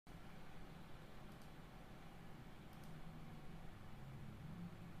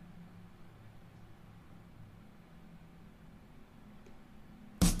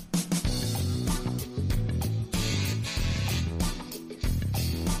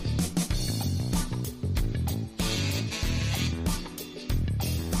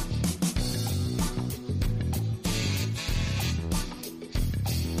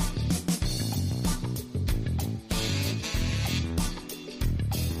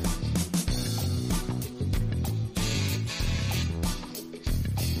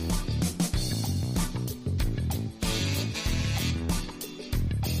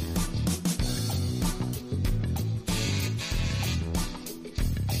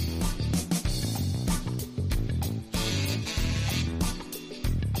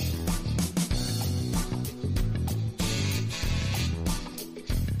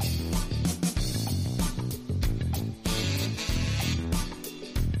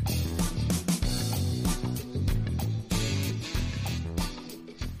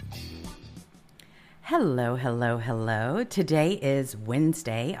Hello, hello, hello. Today is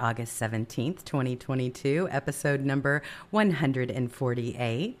Wednesday, August 17th, 2022, episode number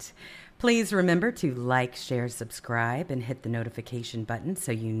 148. Please remember to like, share, subscribe, and hit the notification button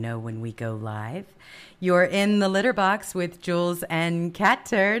so you know when we go live. You're in the litter box with Jules and Cat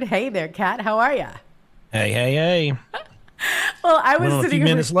Turd. Hey there, Cat. How are ya? Hey. Well, I was a sitting few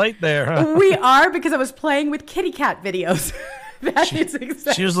minutes late there, huh? We are, because I was playing with kitty cat videos.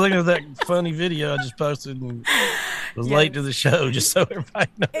 She was looking at that funny video I just posted and was late to the show, just so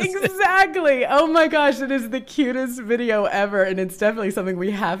everybody knows. Exactly. Oh my gosh, it is the cutest video ever, and it's definitely something we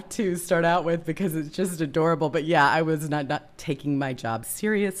have to start out with because it's just adorable. But yeah, I was not taking my job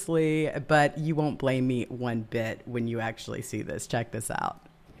seriously, but you won't blame me one bit when you actually see this. Check this out.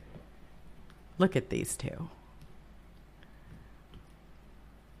 Look at these two.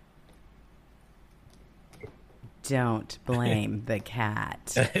 Don't blame the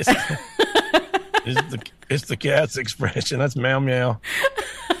cat. It's the cat's expression. That's meow meow.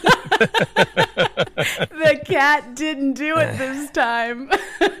 The cat didn't do it this time.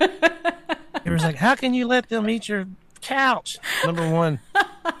 It was like, how can you let them eat your couch? Number one,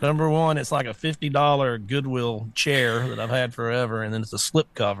 it's like a $50 Goodwill chair that I've had forever, and then it's a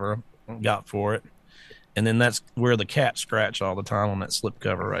slip cover I got for it. And then that's where the cat scratched all the time on that slip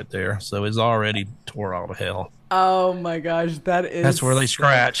cover right there. So it's already tore all to hell. Oh my gosh, that's where they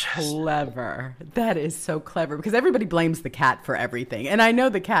scratch. Clever. That is so clever because everybody blames the cat for everything. And I know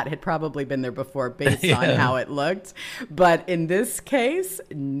the cat had probably been there before based on how it looked. But in this case,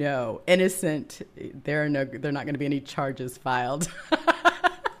 no. Innocent. There are not going to be any charges filed.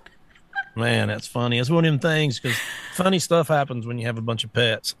 Man, that's funny. It's one of them things because funny stuff happens when you have a bunch of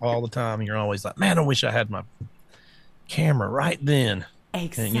pets all the time. You're always like, man, I wish I had my camera right then.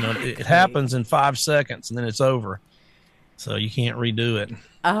 Exactly. And, it happens in 5 seconds and then it's over. So you can't redo it.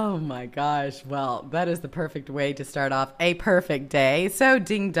 Oh my gosh. Well, that is the perfect way to start off a perfect day. So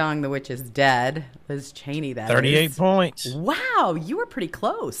ding dong, the witch is dead. Liz Cheney, that 38 points. Wow. You were pretty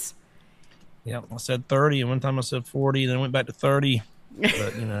close. Yeah, I said 30 and one time I said 40, then I went back to 30.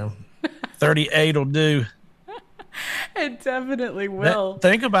 But, 38 will do. It definitely will.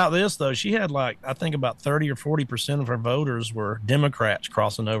 Think about this, though. She had I think about 30 or 40% of her voters were Democrats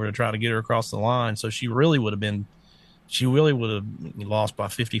crossing over to try to get her across the line. So she really would have lost by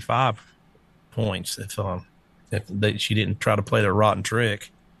 55 points if she didn't try to play their rotten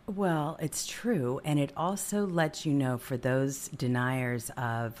trick. Well, it's true. And it also lets you know, for those deniers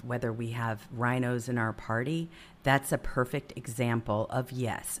of whether we have rhinos in our party, that's a perfect example of,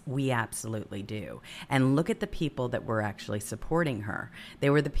 yes, we absolutely do. And look at the people that were actually supporting her.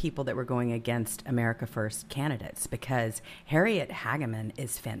 They were the people that were going against America First candidates, because Harriet Hageman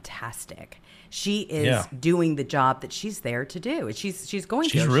is fantastic. She is doing the job that she's there to do. She's going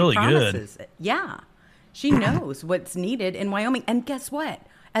to. She's really good. Yeah. She knows what's needed in Wyoming. And guess what?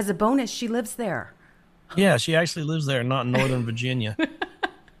 As a bonus, she lives there. Yeah, she actually lives there, not in Northern Virginia.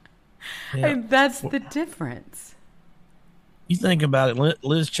 Yeah. And that's the difference. You think about it,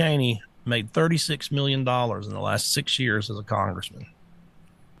 Liz Cheney made $36 million in the last 6 years as a congressman.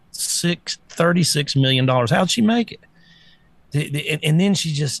 $36 million. How'd she make it? And then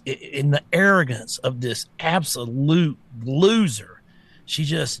she just, in the arrogance of this absolute loser, she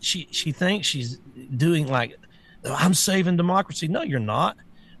thinks she's doing I'm saving democracy. No, you're not.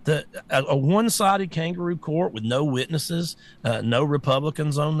 A one-sided kangaroo court with no witnesses, no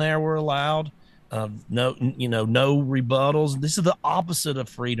Republicans on there were allowed, no rebuttals. This is the opposite of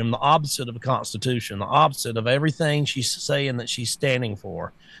freedom, the opposite of the Constitution, the opposite of everything she's saying that she's standing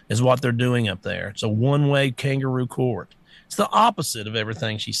for is what they're doing up there. It's a one-way kangaroo court. It's the opposite of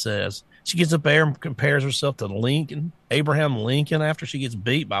everything she says. She gets up there and compares herself to Abraham Lincoln, after she gets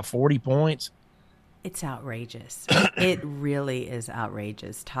beat by 40 points. It's outrageous. It really is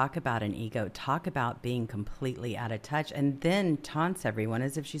outrageous. Talk about an ego. Talk about being completely out of touch, and then taunts everyone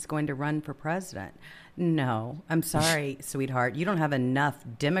as if she's going to run for president. No, I'm sorry, sweetheart. You don't have enough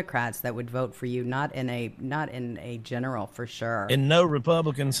Democrats that would vote for you. Not in a general, for sure. And no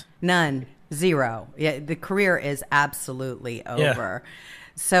Republicans. None. Zero. Yeah, the career is absolutely over. Yeah.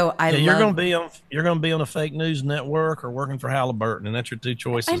 So you're going to be on a fake news network or working for Halliburton, and that's your two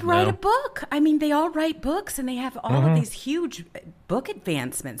choices. And write a book. I mean, they all write books, and they have all of these huge book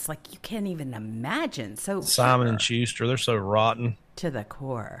advancements, like you can't even imagine. So Simon and Schuster, they're so rotten to the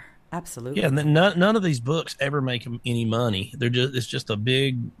core. Absolutely. Yeah, and none of these books ever make any money. It's just a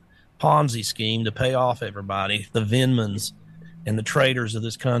big Ponzi scheme to pay off everybody, the Venmans and the traders of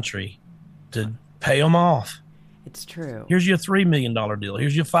this country, to pay them off. It's true. Here's your $3 million deal.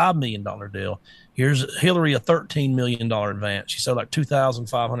 Here's your $5 million deal. Here's Hillary a $13 million advance. She sold like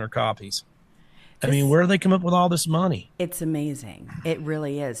 2,500 copies. I mean, where do they come up with all this money? It's amazing. It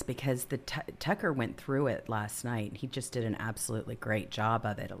really is, because the Tucker went through it last night. He just did an absolutely great job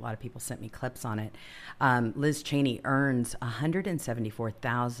of it. A lot of people sent me clips on it. Liz Cheney earns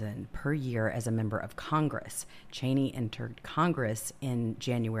 $174,000 per year as a member of Congress. Cheney entered Congress in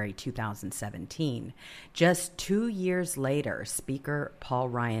January 2017. Just 2 years later, Speaker Paul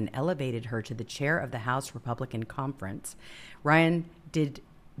Ryan elevated her to the chair of the House Republican Conference. Ryan did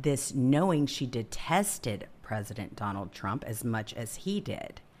this knowing she detested President Donald Trump as much as he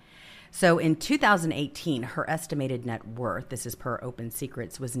did. So in 2018, her estimated net worth, this is per Open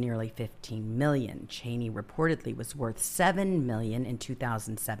Secrets, was nearly $15 million. Cheney reportedly was worth $7 million in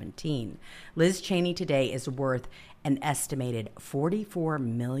 2017. Liz Cheney today is worth an estimated $44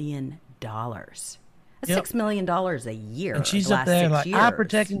 million. That's $6 million a year. And she's up there like, I'm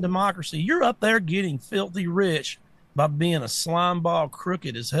protecting democracy. You're up there getting filthy rich by being a slimeball,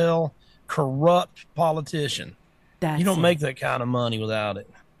 crooked as hell, corrupt politician. You don't make that kind of money without it.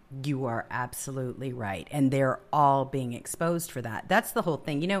 You are absolutely right. And they're all being exposed for that. That's the whole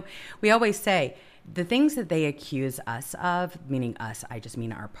thing. You know, we always say the things that they accuse us of, meaning us, I just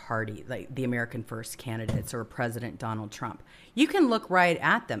mean our party, like the American First candidates or President Donald Trump. You can look right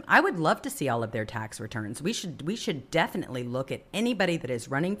at them. I would love to see all of their tax returns. We should definitely look at anybody that is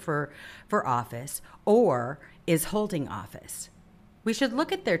running for office or is holding office. We should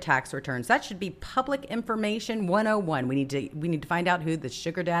look at their tax returns. That should be public information 101. We need to find out who the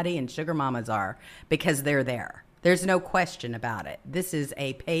sugar daddy and sugar mamas are, because they're there. There's no question about it. This is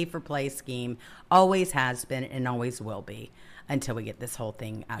a pay-for-play scheme. Always has been and always will be until we get this whole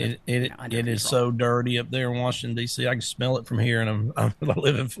thing out of under control. It is so dirty up there in Washington, D.C. I can smell it from here, and I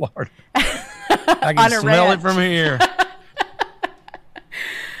live in Florida. I can smell it from here.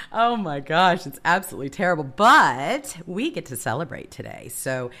 Oh my gosh, it's absolutely terrible. But we get to celebrate today.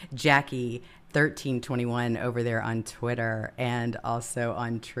 So Jackie 1321 over there on Twitter and also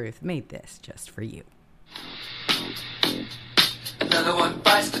on Truth made this just for you. Another one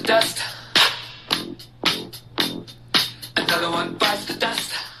bites the dust. Another one bites the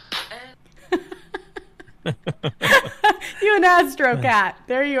dust. You and Astro Cat,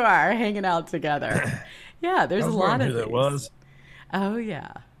 there you are, hanging out together. Yeah, there's a lot of who that was. Oh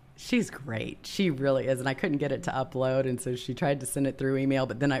yeah. She's great. She really is. And I couldn't get it to upload. And so she tried to send it through email.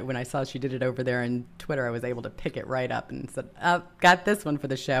 But then when I saw she did it over there on Twitter, I was able to pick it right up and said, oh, got this one for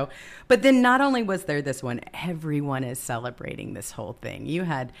the show. But then not only was there this one, everyone is celebrating this whole thing. You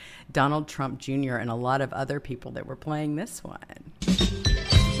had Donald Trump Jr. and a lot of other people that were playing this one.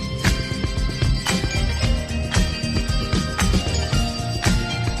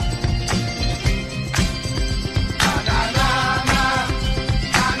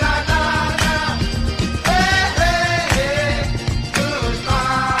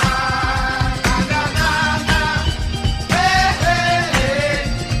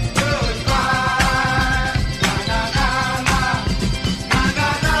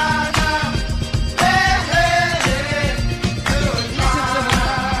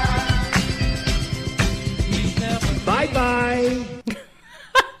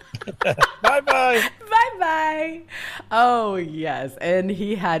 Bye-bye. Bye-bye. Oh, yes. And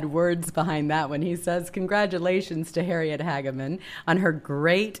he had words behind that one. He says, congratulations to Harriet Hageman on her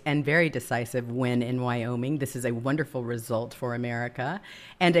great and very decisive win in Wyoming. This is a wonderful result for America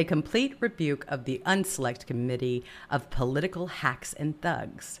and a complete rebuke of the unselect committee of political hacks and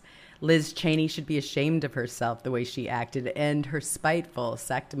thugs. Liz Cheney should be ashamed of herself the way she acted and her spiteful,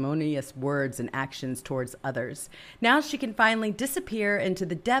 sanctimonious words and actions towards others. Now she can finally disappear into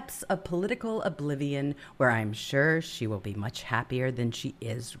the depths of political oblivion, where I'm sure she will be much happier than she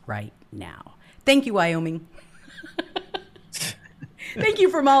is right now. Thank you, Wyoming. Thank you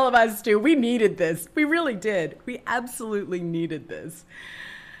from all of us, too. We needed this. We really did. We absolutely needed this.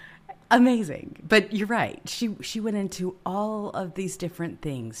 Amazing. But you're right. She went into all of these different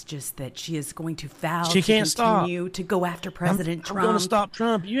things, just that she is going to vow she can't continue to go after President Trump. I'm going to stop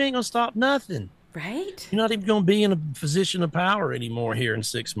Trump. You ain't going to stop nothing. Right? You're not even going to be in a position of power anymore here in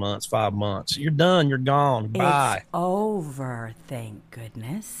 6 months, 5 months. You're done. You're gone. Bye. It's over, thank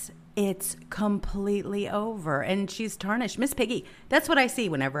goodness. It's completely over. And she's tarnished. Miss Piggy. That's what I see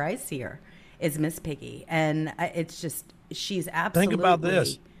whenever I see her, is Miss Piggy. And it's just, she's absolutely... Think about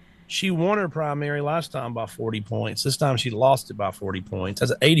this. She won her primary last time by 40 points. This time she lost it by 40 points.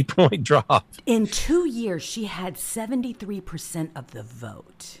 That's an 80-point drop. In 2 years, she had 73% of the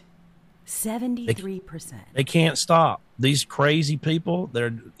vote. 73%. They can't stop. These crazy people,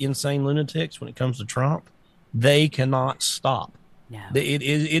 they're insane lunatics when it comes to Trump. They cannot stop. No. It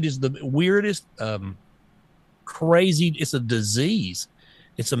is the weirdest, crazy, it's a disease.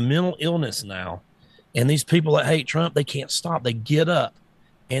 It's a mental illness now. And these people that hate Trump, they can't stop. They get up.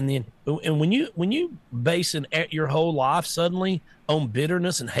 And then, and when you base your whole life suddenly on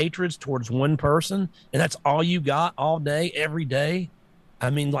bitterness and hatreds towards one person, and that's all you got all day, every day. I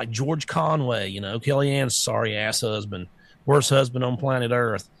mean, like George Conway, Kellyanne's sorry ass husband, worst husband on planet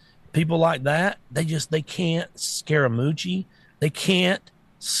Earth. People like that, they can't Scaramucci. They can't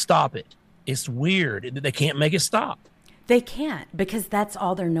stop it. It's weird. They can't make it stop. They can't, because that's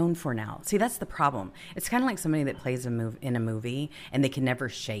all they're known for now. See, that's the problem. It's kind of like somebody that plays in a movie and they can never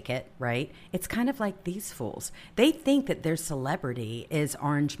shake it, right? It's kind of like these fools. They think that their celebrity is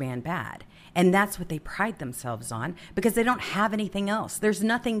Orange Man bad. And that's what they pride themselves on, because they don't have anything else. There's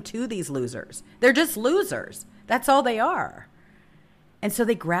nothing to these losers. They're just losers. That's all they are. And so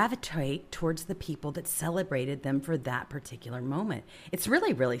they gravitate towards the people that celebrated them for that particular moment. It's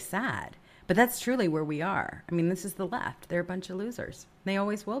really, really sad. But that's truly where we are. I mean, this is the left. They're a bunch of losers. They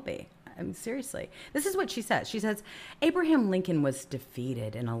always will be. I mean, seriously. This is what she says. She says, Abraham Lincoln was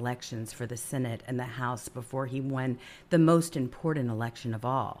defeated in elections for the Senate and the House before he won the most important election of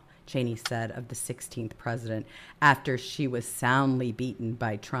all, Cheney said of the 16th president after she was soundly beaten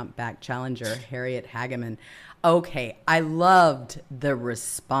by Trump-backed challenger Harriet Hageman. Okay, I loved the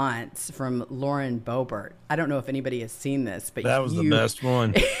response from Lauren Boebert. I don't know if anybody has seen this, but that was the best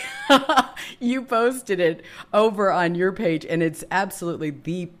one. You posted it over on your page, and it's absolutely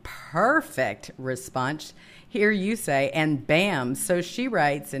the perfect response. Here you say, and bam. So she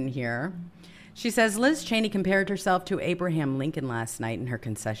writes in here, she says, Liz Cheney compared herself to Abraham Lincoln last night in her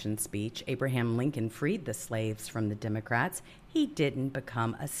concession speech. Abraham Lincoln freed the slaves from the Democrats. He didn't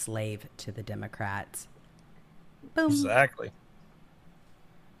become a slave to the Democrats. Boom. Exactly.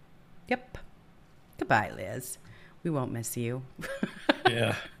 Yep. Goodbye, Liz. We won't miss you.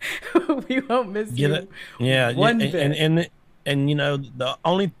 Yeah. We won't miss Get you. it? Yeah. One bit. And the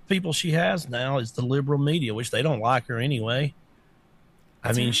only people she has now is the liberal media, which they don't like her anyway.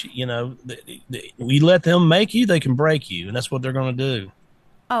 I mean, we let them make you, they can break you, and that's what they're going to do.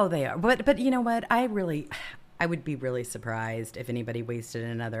 Oh, they are. But you know what? I would be really surprised if anybody wasted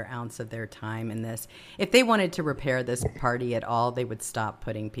another ounce of their time in this. If they wanted to repair this party at all, they would stop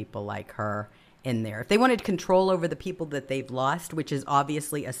putting people like her in there. If they wanted control over the people that they've lost, which is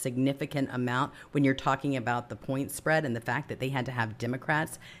obviously a significant amount when you're talking about the point spread and the fact that they had to have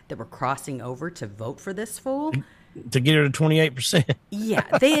Democrats that were crossing over to vote for this fool. To get her to 28%. Yeah,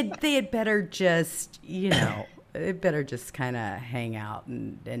 they had better just, it better just kind of hang out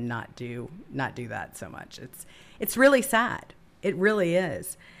and not do that so much. It's really sad. It really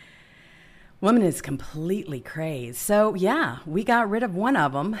is. Woman is completely crazed. So yeah, we got rid of one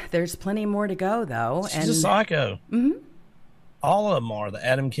of them. There's plenty more to go though. She's a psycho. Mm-hmm. All of them are. The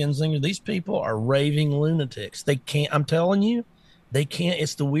Adam Kinzinger. These people are raving lunatics. They can't. I'm telling you, they can't.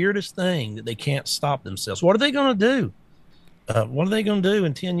 It's the weirdest thing that they can't stop themselves. What are they going to do? What are they going to do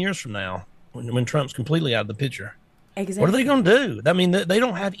in 10 years from now when Trump's completely out of the picture? Exactly. What are they going to do? I mean, they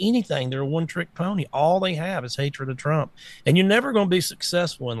don't have anything. They're a one-trick pony. All they have is hatred of Trump. And you're never going to be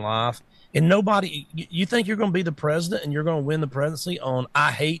successful in life. And nobody, you think you're going to be the president and you're going to win the presidency on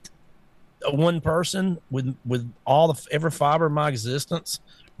I hate one person with all every fiber of my existence.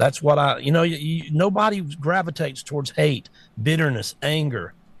 That's what nobody gravitates towards hate, bitterness,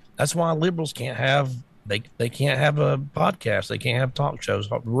 anger. That's why liberals can't have they can't have a podcast. They can't have talk shows.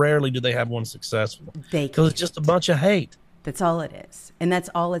 Rarely do they have one successful. Because it's just a bunch of hate. That's all it is. And that's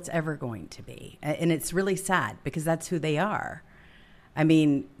all it's ever going to be. And it's really sad because that's who they are. I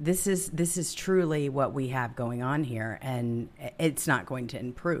mean, this is truly what we have going on here, and it's not going to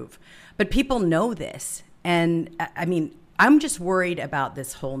improve. But people know this. And I mean, I'm just worried about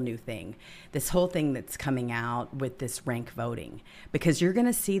this whole new thing, this whole thing that's coming out with this rank voting, because you're going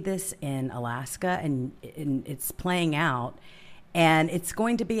to see this in Alaska and it's playing out, and it's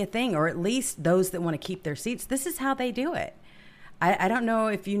going to be a thing, or at least those that want to keep their seats. This is how they do it. I don't know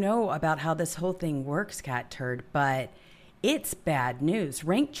if you know about how this whole thing works, Cat Turd, but it's bad news.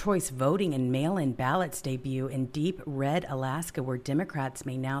 Ranked choice voting and mail-in ballots debut in deep red Alaska, where Democrats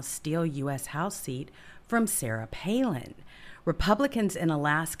may now steal U.S. House seat from Sarah Palin. Republicans in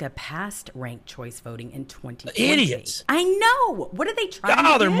Alaska passed ranked choice voting in 2020. Idiots. I know. What are they trying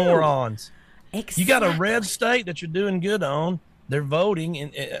to do? They're morons. Exactly. You got a red state that you're doing good on. They're voting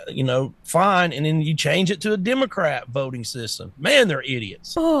and fine, and then you change it to a Democrat voting system. Man, they're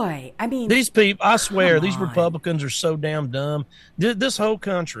idiots. Boy, I mean, these people, I swear, these Republicans are so damn dumb. This whole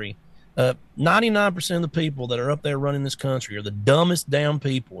country, 99% of the people that are up there running this country are the dumbest damn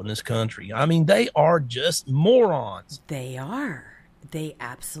people in this country. I mean, they are just morons. They are. They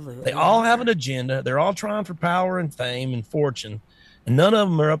absolutely They all have an agenda. They're all trying for power and fame and fortune, and none of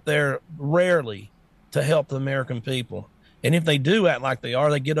them are up there, rarely to help the American people. And if they do act like they are,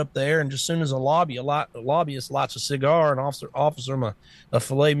 they get up there and just as soon as a lobbyist lights a cigar and offers them a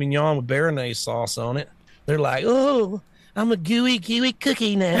filet mignon with béarnaise sauce on it, they're like, "Oh, I'm a gooey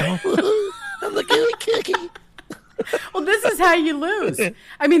cookie now. I'm a gooey cookie." Well, this is how you lose.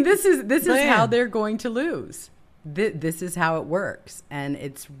 I mean, this is Man. how they're going to lose. This is how it works. And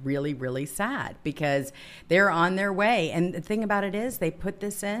it's really, really sad because they're on their way. And the thing about it is they put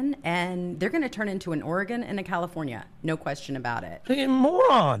this in and they're going to turn into an Oregon and a California. No question about it. Fucking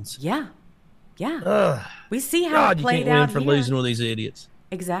morons. Yeah. Yeah. Ugh. We see how God, it you played can't win out for here. losing with these idiots.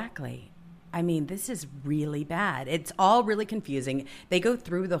 Exactly. I mean, this is really bad. It's all really confusing. They go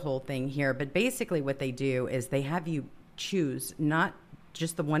through the whole thing here, but basically what they do is they have you choose not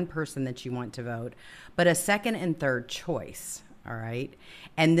just the one person that you want to vote, but a second and third choice. All right.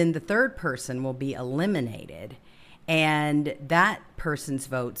 And then the third person will be eliminated. And that person's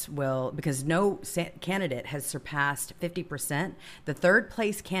votes will, because no candidate has surpassed 50%, the third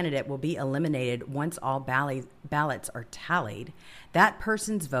place candidate will be eliminated once all ballots are tallied. That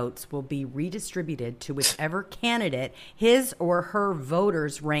person's votes will be redistributed to whichever candidate his or her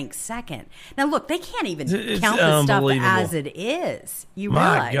voters rank second. Now, look, they can't even count the stuff as it is. You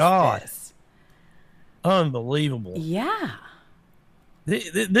realize God. this. Unbelievable. Yeah.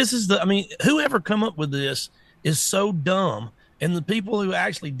 This is I mean, whoever come up with this is so dumb, and the people who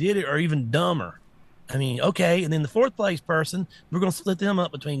actually did it are even dumber. I mean, okay, and then the fourth place person, we're going to split them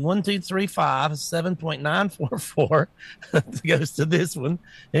up between 1, 2, 3, 5, 7.944 goes to this one,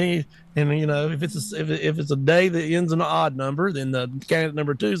 and you know, if it's a day that ends in an odd number, then the candidate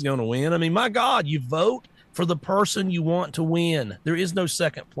number 2 is going to win. I mean, my God, you vote for the person you want to win. There is no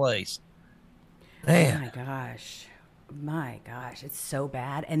second place. Man. Oh my gosh, it's so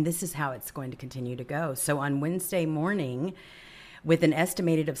bad. And this is how it's going to continue to go. So on Wednesday morning, with an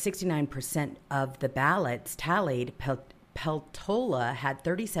estimated of 69% of the ballots tallied, Peltola had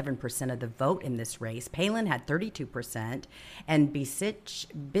 37% of the vote in this race. Palin had 32%, and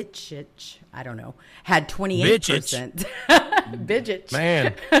Bicich, I don't know, had 28%. Bicich.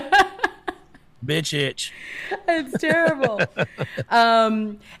 Man. Bitch itch. It's terrible.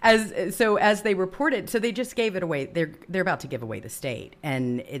 As they reported, so they just gave it away. They're about to give away the state,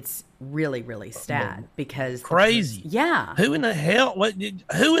 and it's really, really sad because crazy. Yeah. Who in the hell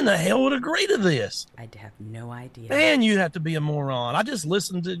would agree to this? I have no idea. Man, you have to be a moron. I just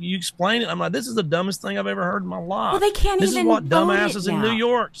listened to you explain it. I'm like, this is the dumbest thing I've ever heard in my life. Well, they can't this even. This is what vote dumbasses it in now. New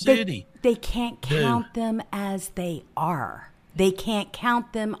York City. They can't count them as they are. They can't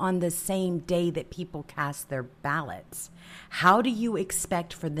count them on the same day that people cast their ballots. How do you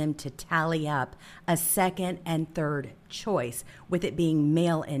expect for them to tally up a second and third choice with it being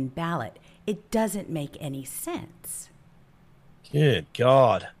mail-in ballot? It doesn't make any sense. Good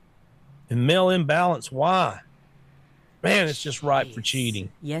God. And mail-in ballots, why? Man, it's just ripe for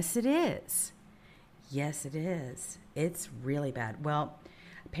cheating. Yes, it is. Yes, it is. It's really bad. Well,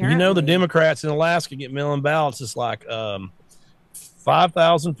 apparently... You know, the Democrats in Alaska get mail-in ballots. It's like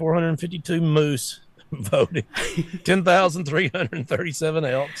 5,452 moose voted, 10,337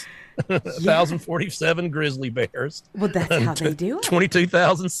 elks, 1,047 grizzly bears. Well, that's how they do it.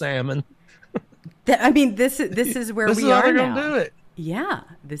 22,000 salmon. I mean, this is where this we is how are they're now. gonna do it. Yeah,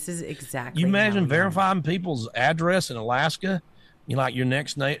 this is exactly. You imagine how verifying people's address in Alaska? You like your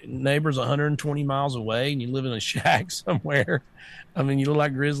next neighbor's 120 miles away, and you live in a shack somewhere. I mean, you look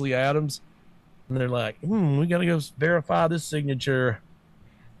like Grizzly Adams. And they're like, we got to go verify this signature.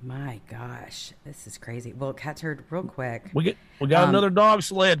 My gosh, this is crazy. Well, Cat's heard real quick. We got another dog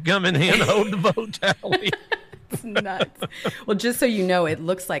sled coming in to hold the vote tally. It's nuts. Well, just so you know, it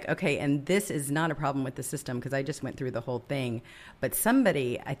looks like, okay, and this is not a problem with the system because I just went through the whole thing. But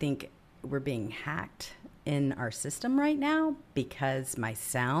somebody, I think we're being hacked in our system right now because my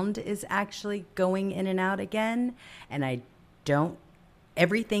sound is actually going in and out again. And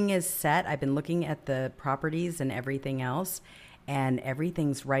everything is set. I've been looking at the properties and everything else, and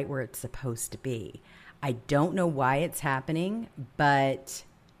everything's right where it's supposed to be. I don't know why it's happening, but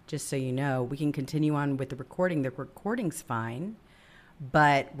just so you know, we can continue on with the recording. The recording's fine,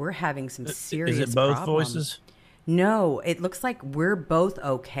 but we're having some serious problems. Is it both problems. voices? No, it looks like we're both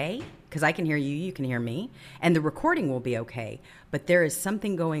okay because I can hear you, you can hear me, and the recording will be okay. But there is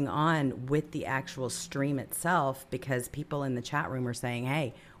something going on with the actual stream itself because people in the chat room are saying,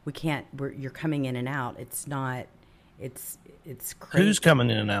 "Hey, we can't. You're coming in and out. It's not. It's crazy." Who's coming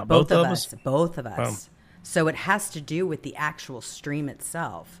in and out? Both of us. Both of us. Oh. So it has to do with the actual stream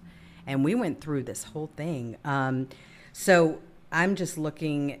itself, and we went through this whole thing. So I'm just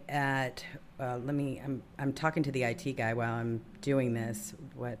looking at. I'm talking to the IT guy while I'm doing this.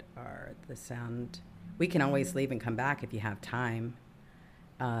 What are the sound? We can always leave and come back if you have time.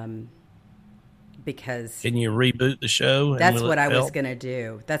 Because Can you reboot the show? that's what I was going to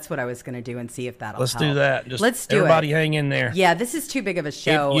do. That's what I was going to do and see if that'll Let's help. do that. Just Let's do everybody it. hang in there. Yeah, this is too big of a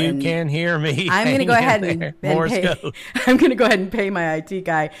show. If you and can hear me, I'm going to go ahead and Morse pay. code. I'm going to go ahead and pay my IT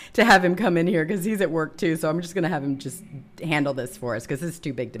guy to have him come in here because he's at work too. So I'm just going to have him just handle this for us because this is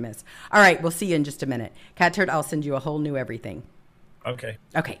too big to miss. All right, we'll see you in just a minute. Cat Turd, I'll send you a whole new everything. Okay.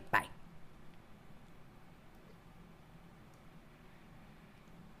 Okay, bye.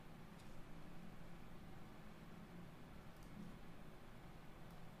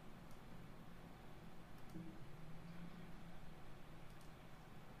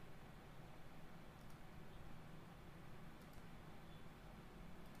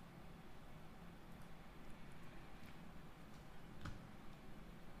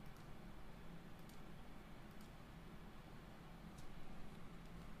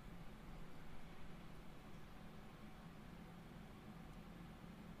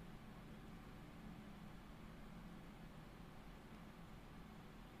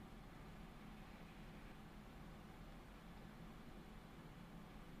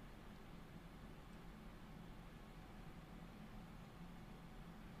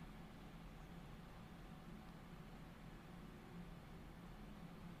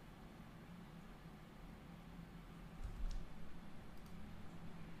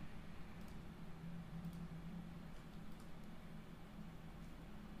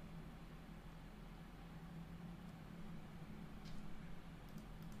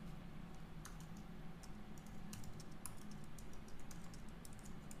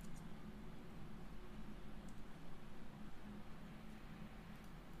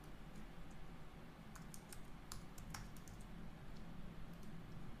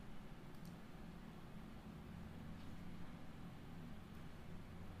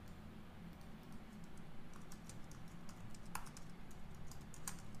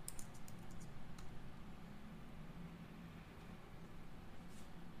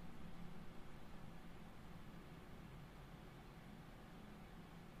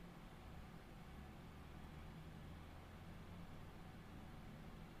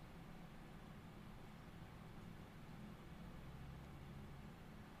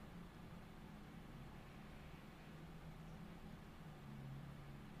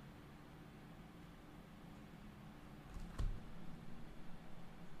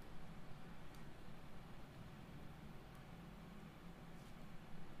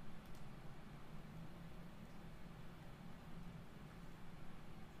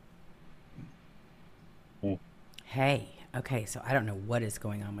 Hey, okay, so I don't know what is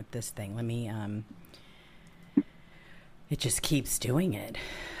going on with this thing. Let me, it just keeps doing it.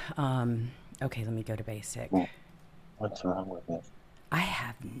 Okay, let me go to basic. What's wrong with it? I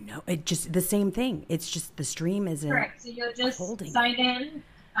have it just, the same thing. It's just the stream isn't Correct. So you'll just holding. sign in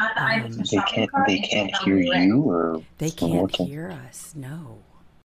on the item They can't hear you, or They it's not can't working? hear us, no.